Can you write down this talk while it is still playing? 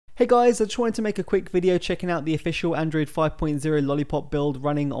Hey guys, I just wanted to make a quick video checking out the official Android 5.0 Lollipop build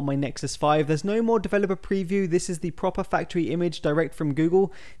running on my Nexus 5. There's no more developer preview, this is the proper factory image direct from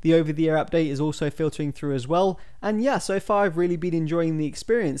Google. The over-the-air update is also filtering through as well. And yeah, so far I've really been enjoying the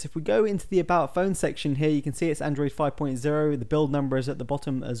experience. If we go into the About Phone section here, you can see it's Android 5.0, the build number is at the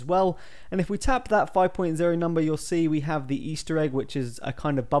bottom as well. And if we tap that 5.0 number, you'll see we have the Easter egg, which is a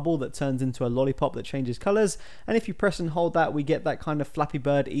kind of bubble that turns into a lollipop that changes colors. And if you press and hold that, we get that kind of Flappy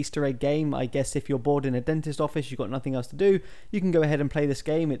Bird Easter egg game. I guess if you're bored in a dentist office, you've got nothing else to do, you can go ahead and play this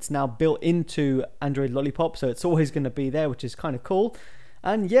game. It's now built into Android Lollipop, so it's always going to be there, which is kind of cool.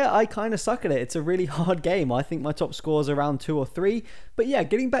 And yeah, I kind of suck at it. It's a really hard game. I think my top score is around 2 or 3. But yeah,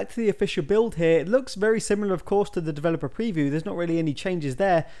 getting back to the official build here, it looks very similar, of course, to the developer preview. There's not really any changes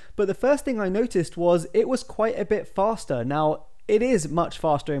there. But the first thing I noticed was it was quite a bit faster. Now, it is much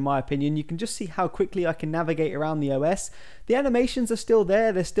faster in my opinion. You can just see how quickly I can navigate around the OS. The animations are still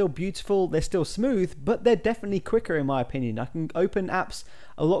there, they're still beautiful, they're still smooth, but they're definitely quicker in my opinion. I can open apps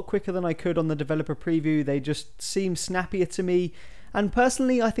a lot quicker than I could on the developer preview. They just seem snappier to me. And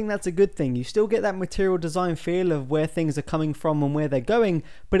personally, I think that's a good thing. You still get that material design feel of where things are coming from and where they're going,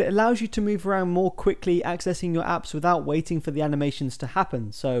 but it allows you to move around more quickly, accessing your apps without waiting for the animations to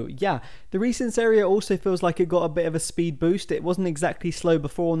happen. So yeah, the recents area also feels like it got a bit of a speed boost. It wasn't exactly slow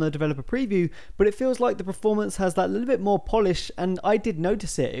before on the developer preview, but it feels like the performance has that little bit more polish, and I did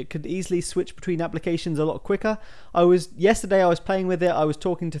notice it. It could easily switch between applications a lot quicker. Yesterday I was playing with it, I was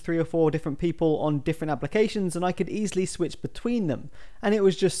talking to 3 or 4 different people on different applications, and I could easily switch between them. And it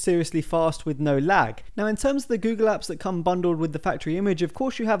was just seriously fast with no lag. Now in terms of the Google apps that come bundled with the factory image, of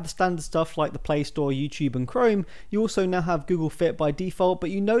course you have the standard stuff like the Play Store, YouTube and Chrome. You also now have Google Fit by default,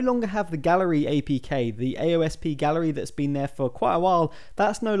 but you no longer have the Gallery APK, the AOSP Gallery that's been there for quite a while.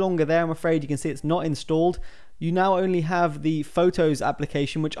 That's no longer there, I'm afraid. You can see it's not installed. You now only have the Photos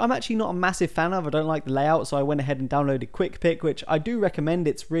application, which I'm actually not a massive fan of. I don't like the layout, so I went ahead and downloaded QuickPic, which I do recommend.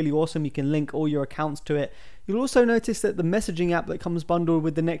 It's really awesome. You can link all your accounts to it. You'll also notice that the messaging app that comes bundled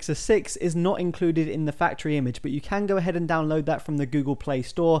with the Nexus 6 is not included in the factory image, but you can go ahead and download that from the Google Play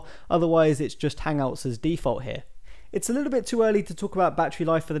Store. Otherwise, it's just Hangouts as default here. It's a little bit too early to talk about battery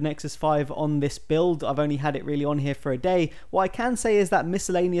life for the Nexus 5 on this build. I've only had it really on here for a day. What I can say is that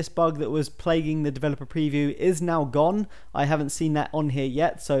miscellaneous bug that was plaguing the developer preview is now gone. I haven't seen that on here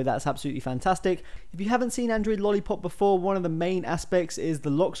yet, so that's absolutely fantastic. If you haven't seen Android Lollipop before, one of the main aspects is the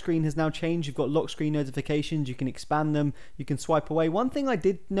lock screen has now changed. You've got lock screen notifications, you can expand them, you can swipe away. One thing I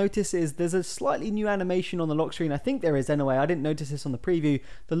did notice is there's a slightly new animation on the lock screen. I think there is anyway, I didn't notice this on the preview.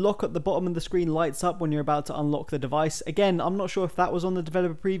 The lock at the bottom of the screen lights up when you're about to unlock the device. Again, I'm not sure if that was on the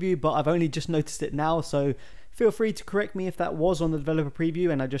developer preview, but I've only just noticed it now, so feel free to correct me if that was on the developer preview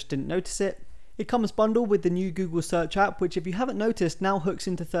and I just didn't notice it. It comes bundled with the new Google Search app, which if you haven't noticed now hooks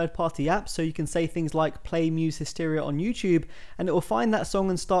into third-party apps, so you can say things like play Muse Hysteria on YouTube and it will find that song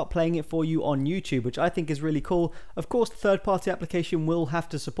and start playing it for you on YouTube, which I think is really cool. Of course the third-party application will have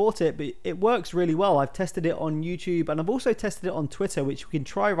to support it, but it works really well. I've tested it on YouTube and I've also tested it on Twitter, which we can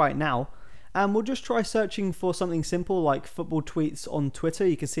try right now. And we'll just try searching for something simple like football tweets on Twitter.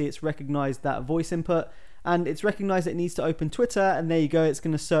 You can see it's recognized that voice input and it's recognized it needs to open Twitter, and there you go, it's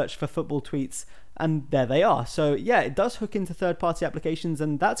going to search for football tweets and there they are. So yeah, it does hook into third-party applications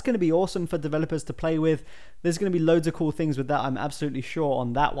and that's going to be awesome for developers to play with. There's going to be loads of cool things with that, I'm absolutely sure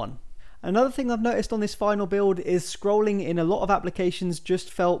on that one. Another thing I've noticed on this final build is scrolling in a lot of applications just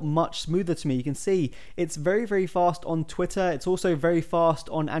felt much smoother to me. You can see it's very, very fast on Twitter. It's also very fast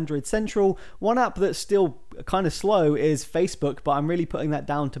on Android Central. One app that's still kind of slow is Facebook, but I'm really putting that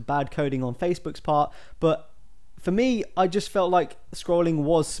down to bad coding on Facebook's part. But for me, I just felt like scrolling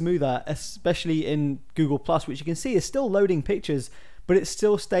was smoother, especially in Google+, which you can see is still loading pictures, but it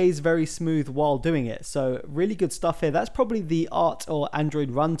still stays very smooth while doing it. So really good stuff here. That's probably the art or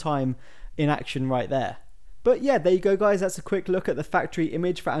Android runtime in action right there. But yeah, there you go guys, that's a quick look at the factory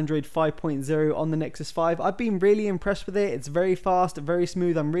image for Android 5.0 on the Nexus 5. I've been really impressed with it. It's very fast, very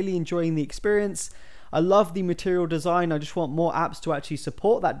smooth. I'm really enjoying the experience. I love the material design. I just want more apps to actually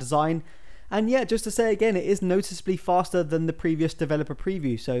support that design. And yeah, just to say again, it is noticeably faster than the previous developer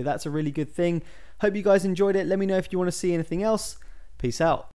preview, so that's a really good thing. Hope you guys enjoyed it. Let me know if you want to see anything else. Peace out.